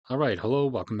All right, hello,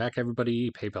 welcome back,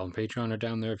 everybody. PayPal and Patreon are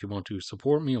down there if you want to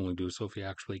support me. Only do so if you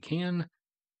actually can.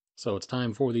 So it's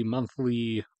time for the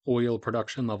monthly oil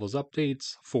production levels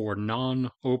updates for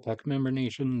non-OPEC member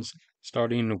nations,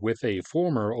 starting with a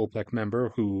former OPEC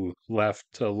member who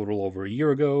left a little over a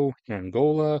year ago,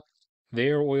 Angola.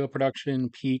 Their oil production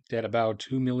peaked at about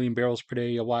 2 million barrels per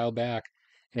day a while back,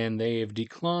 and they've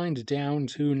declined down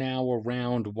to now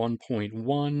around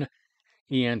 1.1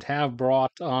 and have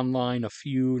brought online a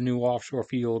few new offshore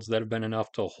fields that have been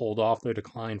enough to hold off their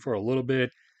decline for a little bit,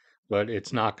 but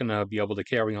it's not going to be able to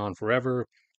carry on forever.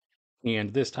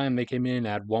 And this time they came in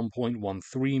at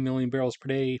 1.13 million barrels per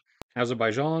day.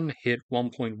 Azerbaijan hit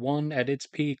 1.1 at its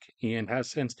peak and has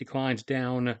since declined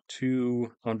down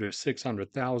to under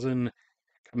 600,000,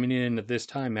 coming in at this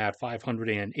time at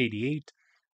 588.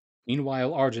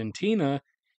 Meanwhile, Argentina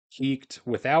peaked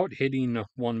without hitting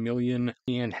 1 million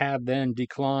and had then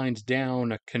declined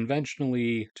down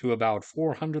conventionally to about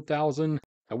 400,000.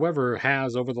 However,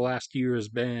 has over the last years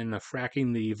been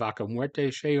fracking the Vaca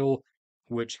Muerta shale,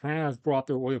 which has brought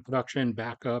their oil production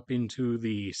back up into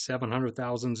the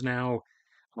 700,000s now,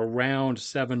 around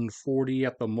 740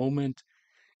 at the moment,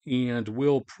 and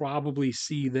will probably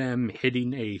see them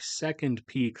hitting a second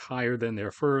peak higher than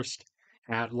their first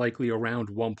at likely around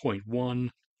 1.1.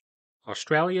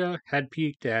 Australia had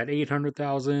peaked at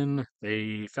 800,000.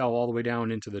 They fell all the way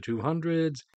down into the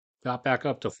 200s, got back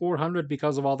up to 400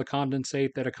 because of all the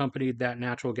condensate that accompanied that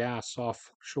natural gas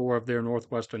offshore of their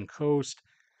northwestern coast.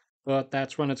 But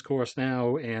that's run its course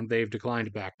now, and they've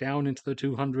declined back down into the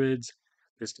 200s,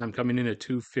 this time coming in at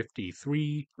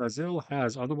 253. Brazil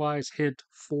has otherwise hit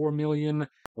 4 million.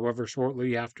 However,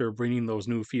 shortly after bringing those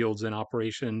new fields and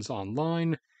operations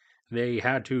online, they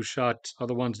had to shut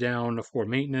other ones down for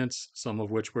maintenance, some of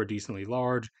which were decently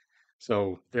large.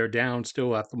 So they're down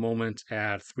still at the moment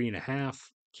at 3.5.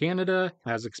 Canada,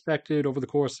 as expected over the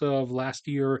course of last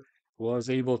year, was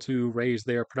able to raise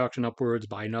their production upwards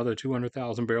by another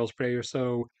 200,000 barrels per day or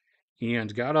so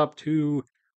and got up to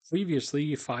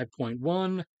previously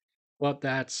 5.1, but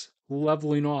that's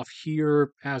leveling off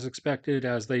here as expected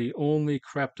as they only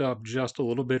crept up just a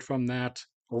little bit from that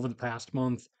over the past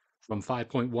month, from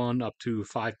 5.1 up to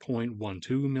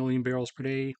 5.12 million barrels per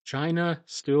day. China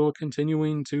still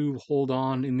continuing to hold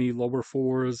on in the lower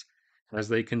fours as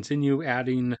they continue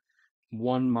adding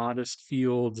one modest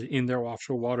field in their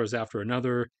offshore waters after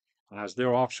another, as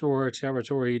their offshore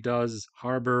territory does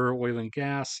harbor oil and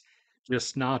gas,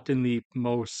 just not in the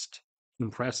most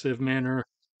impressive manner.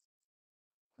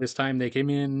 This time they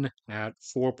came in at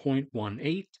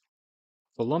 4.18.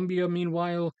 Colombia,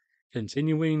 meanwhile,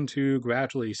 continuing to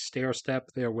gradually stair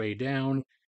step their way down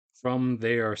from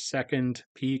their second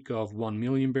peak of 1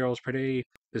 million barrels per day.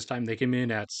 This time they came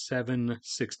in at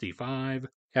 765.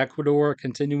 Ecuador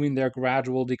continuing their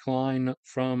gradual decline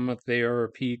from their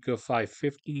peak of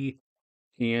 550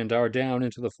 and are down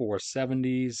into the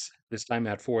 470s, this time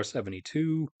at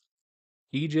 472.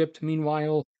 Egypt,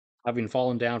 meanwhile, having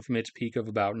fallen down from its peak of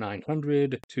about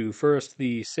 900 to first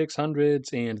the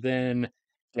 600s and then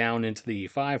down into the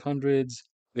 500s.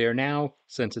 They're now,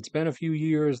 since it's been a few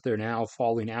years, they're now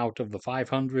falling out of the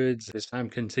 500s, this time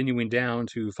continuing down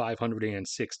to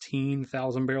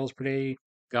 516,000 barrels per day.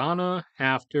 Ghana,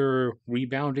 after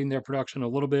rebounding their production a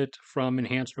little bit from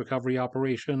enhanced recovery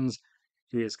operations,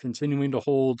 is continuing to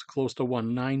hold close to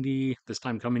 190, this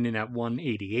time coming in at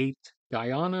 188.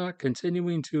 Guyana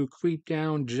continuing to creep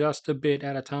down just a bit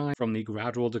at a time from the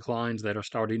gradual declines that are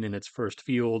starting in its first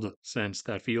field, since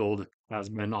that field has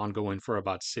been ongoing for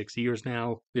about 6 years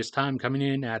now. This time coming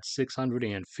in at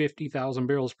 650,000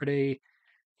 barrels per day.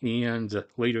 And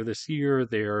later this year,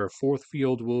 their fourth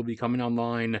field will be coming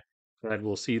online that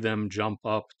will see them jump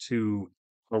up to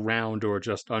around or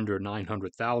just under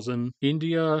 900,000.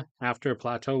 India, after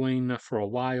plateauing for a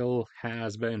while,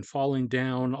 has been falling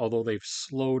down, although they've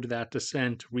slowed that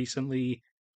descent recently,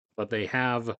 but they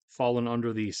have fallen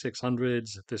under the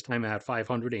 600s, this time at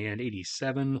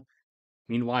 587.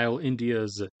 Meanwhile,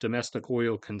 India's domestic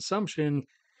oil consumption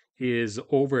is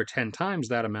over 10 times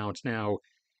that amount now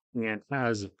and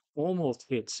has almost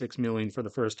hit 6 million for the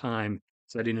first time,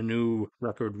 setting a new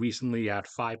record recently at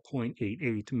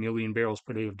 5.88 million barrels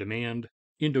per day of demand.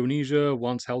 Indonesia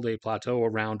once held a plateau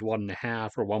around 1.5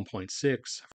 or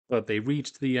 1.6, but they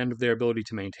reached the end of their ability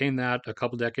to maintain that a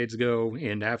couple decades ago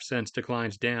and have since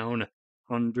declined down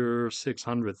under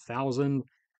 600,000,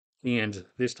 and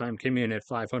this time came in at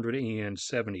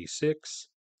 576.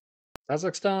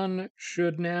 Kazakhstan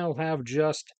should now have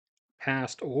just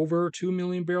passed over 2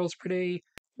 million barrels per day,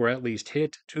 or at least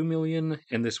hit 2 million,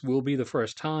 and this will be the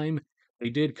first time They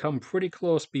did come pretty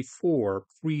close before,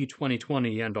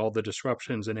 pre-2020 and all the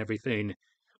disruptions and everything,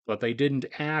 but they didn't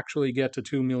actually get to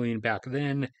 2 million back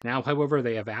then. Now, however,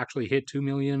 they have actually hit 2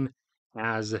 million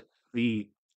as the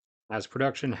as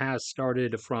production has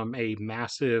started from a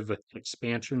massive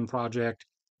expansion project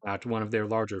at one of their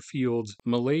larger fields.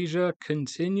 Malaysia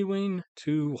continuing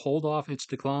to hold off its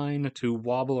decline, to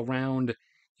wobble around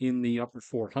in the upper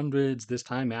 400s, this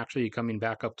time actually coming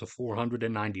back up to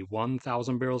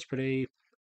 491,000 barrels per day.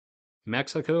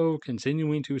 Mexico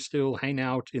continuing to still hang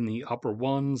out in the upper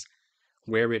ones,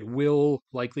 where it will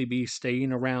likely be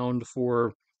staying around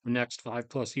for the next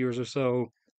 5+ years or so,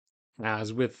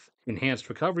 as with enhanced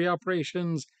recovery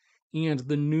operations and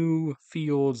the new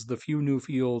fields, the few new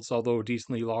fields, although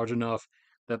decently large enough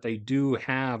that they do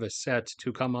have a set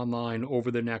to come online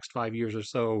over the next 5 years or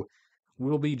so,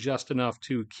 will be just enough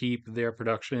to keep their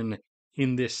production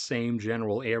in this same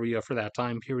general area for that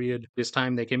time period. This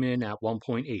time they came in at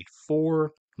 1.84.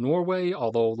 Norway,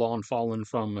 although long fallen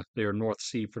from their North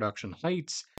Sea production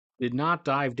heights, did not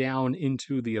dive down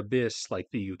into the abyss like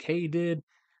the UK did.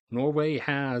 Norway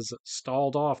has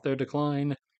stalled off their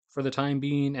decline for the time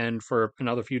being and for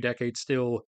another few decades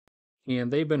still,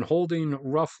 and they've been holding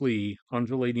roughly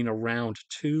undulating around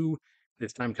 2,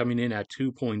 this time coming in at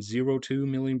 2.02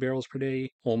 million barrels per day.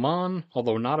 Oman,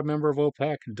 although not a member of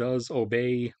OPEC, does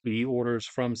obey the orders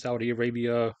from Saudi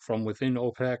Arabia from within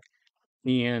OPEC,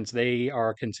 and they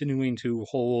are continuing to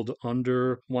hold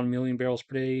under 1 million barrels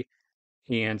per day,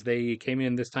 and they came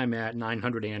in this time at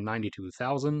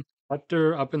 992,000.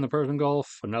 Qatar up in the Persian Gulf,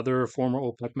 another former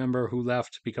OPEC member who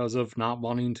left because of not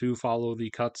wanting to follow the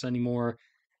cuts anymore.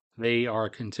 They are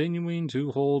continuing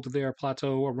to hold their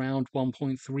plateau around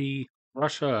 1.3.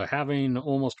 Russia having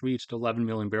almost reached 11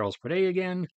 million barrels per day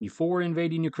again before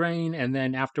invading Ukraine, and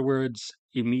then afterwards,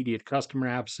 immediate customer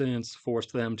absence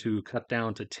forced them to cut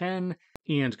down to 10,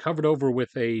 and covered over with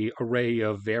a array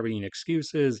of varying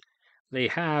excuses. They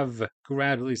have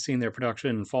gradually seen their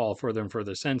production fall further and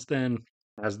further since then,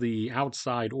 as the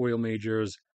outside oil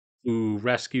majors who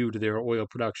rescued their oil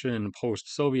production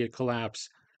post Soviet collapse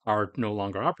are no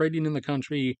longer operating in the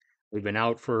country. They've been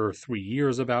out for 3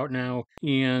 years about now,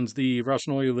 and the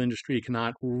Russian oil industry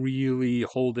cannot really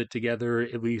hold it together,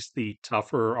 at least the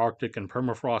tougher Arctic and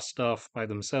permafrost stuff by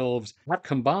themselves. That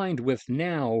combined with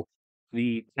now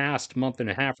the past month and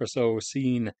a half or so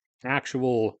seeing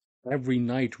actual every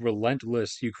night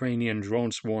relentless Ukrainian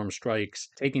drone swarm strikes,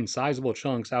 taking sizable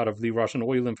chunks out of the Russian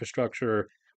oil infrastructure,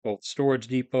 both storage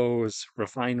depots,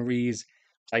 refineries,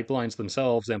 pipelines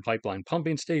themselves, and pipeline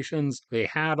pumping stations. They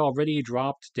had already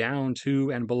dropped down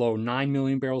to and below 9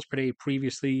 million barrels per day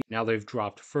previously. Now they've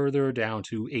dropped further down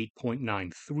to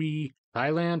 8.93.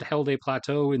 Thailand held a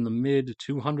plateau in the mid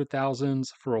 200,000s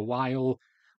for a while,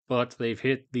 but they've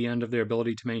hit the end of their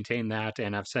ability to maintain that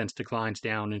and have since declined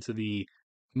down into the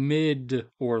mid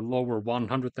or lower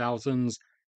 100,000s,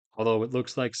 although it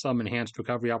looks like some enhanced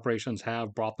recovery operations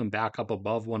have brought them back up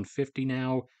above 150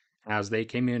 now, as they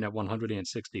came in at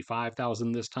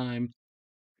 165,000 this time.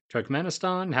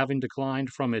 Turkmenistan, having declined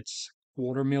from its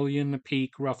quarter million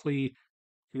peak roughly,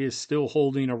 is still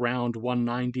holding around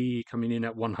 190, coming in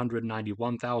at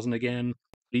 191,000 again.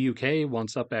 The UK,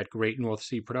 once up at Great North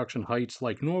Sea production heights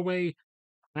like Norway,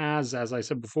 has, as I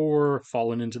said before,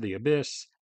 fallen into the abyss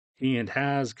and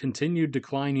has continued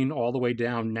declining all the way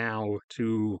down now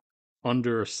to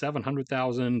under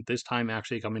 700,000, this time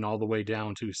actually coming all the way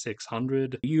down to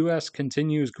 600. The US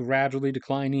continues gradually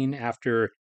declining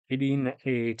after hitting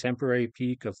a temporary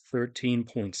peak of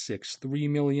 13.63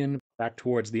 million back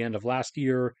towards the end of last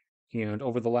year. And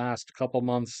over the last couple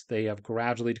months, they have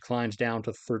gradually declined down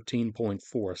to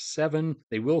 13.47.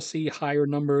 They will see higher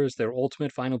numbers. Their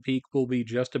ultimate final peak will be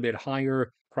just a bit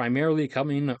higher, primarily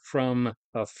coming from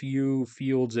a few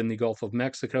fields in the Gulf of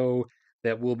Mexico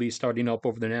that will be starting up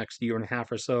over the next year and a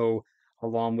half or so,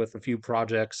 along with a few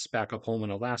projects back up home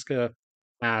in Alaska,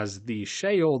 as the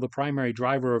shale, the primary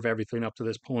driver of everything up to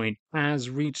this point, has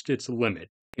reached its limit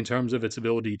in terms of its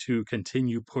ability to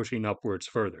continue pushing upwards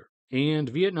further. And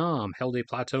Vietnam held a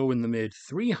plateau in the mid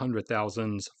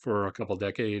 300,000s for a couple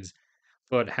decades,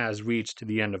 but has reached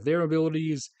the end of their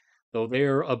abilities, though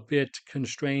they're a bit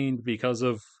constrained because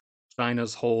of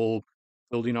China's whole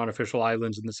building artificial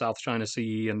islands in the South China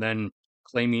Sea and then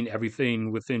claiming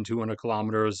everything within 200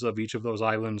 kilometers of each of those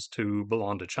islands to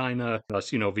belong to China. Thus,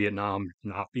 Vietnam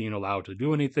not being allowed to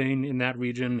do anything in that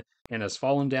region, and has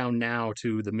fallen down now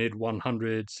to the mid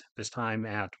 100s, this time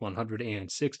at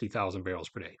 160,000 barrels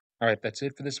per day. All right, that's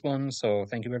it for this one. So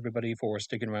thank you everybody for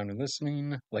sticking around and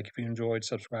listening. Like if you enjoyed,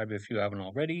 subscribe if you haven't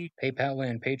already. PayPal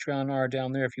and Patreon are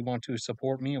down there if you want to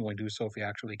support me, and we do so if you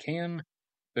actually can.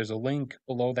 There's a link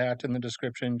below that in the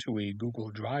description to a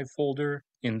Google Drive folder.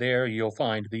 In there, you'll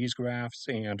find these graphs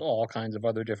and all kinds of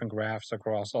other different graphs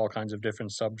across all kinds of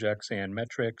different subjects and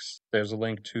metrics. There's a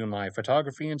link to my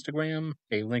photography Instagram,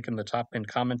 a link in the top pinned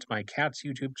comment to my cat's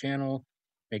YouTube channel.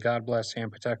 May God bless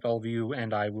and protect all of you,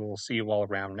 and I will see you all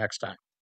around next time.